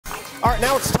All right,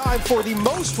 now it's time for the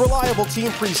most reliable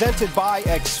team presented by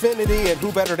Xfinity, and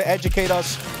who better to educate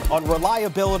us on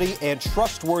reliability and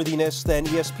trustworthiness than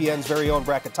ESPN's very own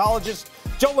bracketologist,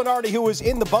 Joe Lunardi, who is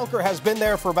in the bunker, has been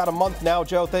there for about a month now.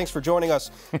 Joe, thanks for joining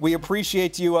us. We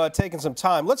appreciate you taking some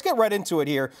time. Let's get right into it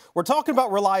here. We're talking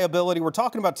about reliability. We're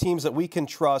talking about teams that we can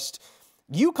trust.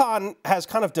 UConn has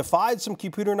kind of defied some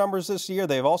computer numbers this year.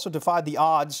 They've also defied the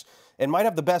odds and might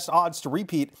have the best odds to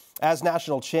repeat as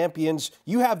national champions.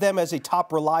 You have them as a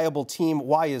top reliable team.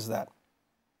 Why is that?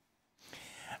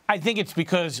 I think it's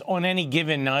because on any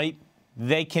given night,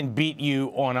 they can beat you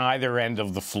on either end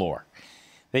of the floor.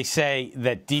 They say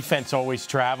that defense always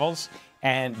travels,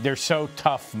 and they're so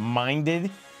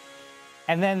tough-minded.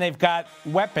 And then they've got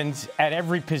weapons at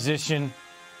every position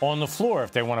on the floor.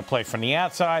 If they want to play from the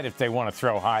outside, if they want to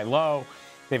throw high-low,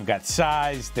 they've got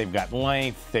size, they've got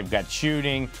length, they've got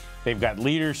shooting, they've got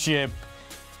leadership,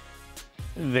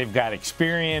 they've got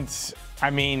experience. I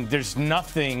mean, there's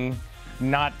nothing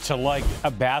not to like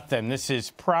about them. This is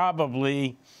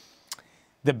probably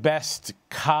the best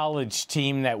college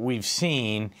team that we've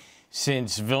seen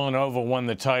since Villanova won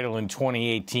the title in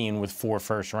 2018 with 4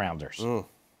 first-rounders.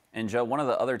 And, Joe, one of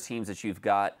the other teams that you've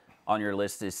got on your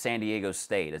list is San Diego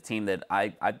State, a team that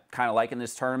I kind of like in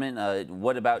this tournament.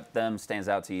 What about them stands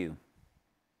out to you?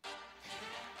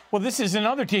 Well, this is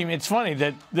another team. It's funny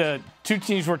that the two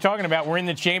teams we're talking about were in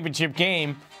the championship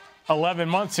game 11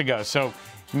 months ago. So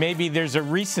maybe there's a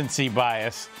recency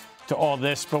bias to all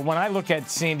this. But when I look at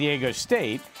San Diego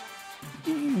State,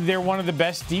 they're one of the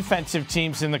best defensive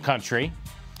teams in the country.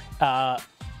 That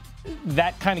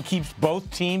kind of keeps both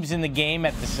teams in the game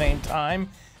at the same time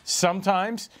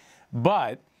sometimes.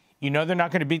 But you know they're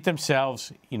not going to beat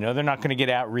themselves. You know they're not going to get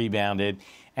out-rebounded.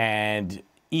 And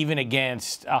even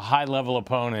against a high-level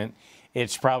opponent,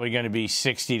 it's probably going to be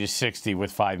 60-60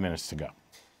 with 5 minutes to go.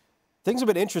 Things have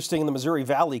been interesting in the Missouri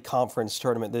Valley Conference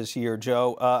tournament this year,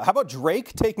 Joe. How about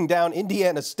Drake taking down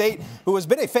Indiana State, who has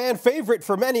been a fan favorite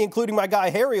for many, including my guy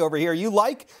Harry over here? You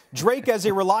like Drake as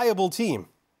a reliable team?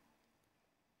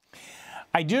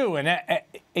 I do, and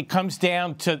it comes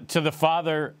down to the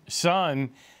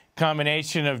father-son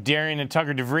combination of Darian and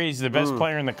Tucker DeVries, the best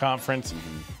player in the conference.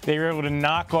 They were able to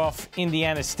knock off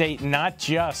Indiana State, not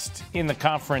just in the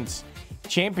conference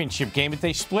championship game, but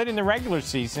they split in the regular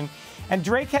season. And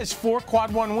Drake has 4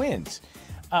 quad 1 wins.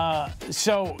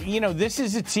 So, you know, this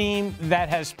is a team that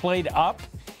has played up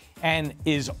and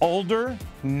is older,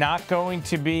 not going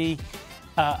to be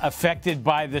affected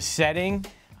by the setting.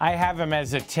 I have them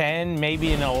as a 10,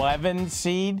 maybe an 11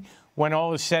 seed when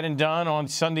all is said and done on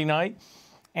Sunday night.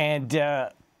 And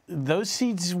those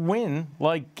seeds win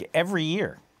like every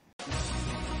year.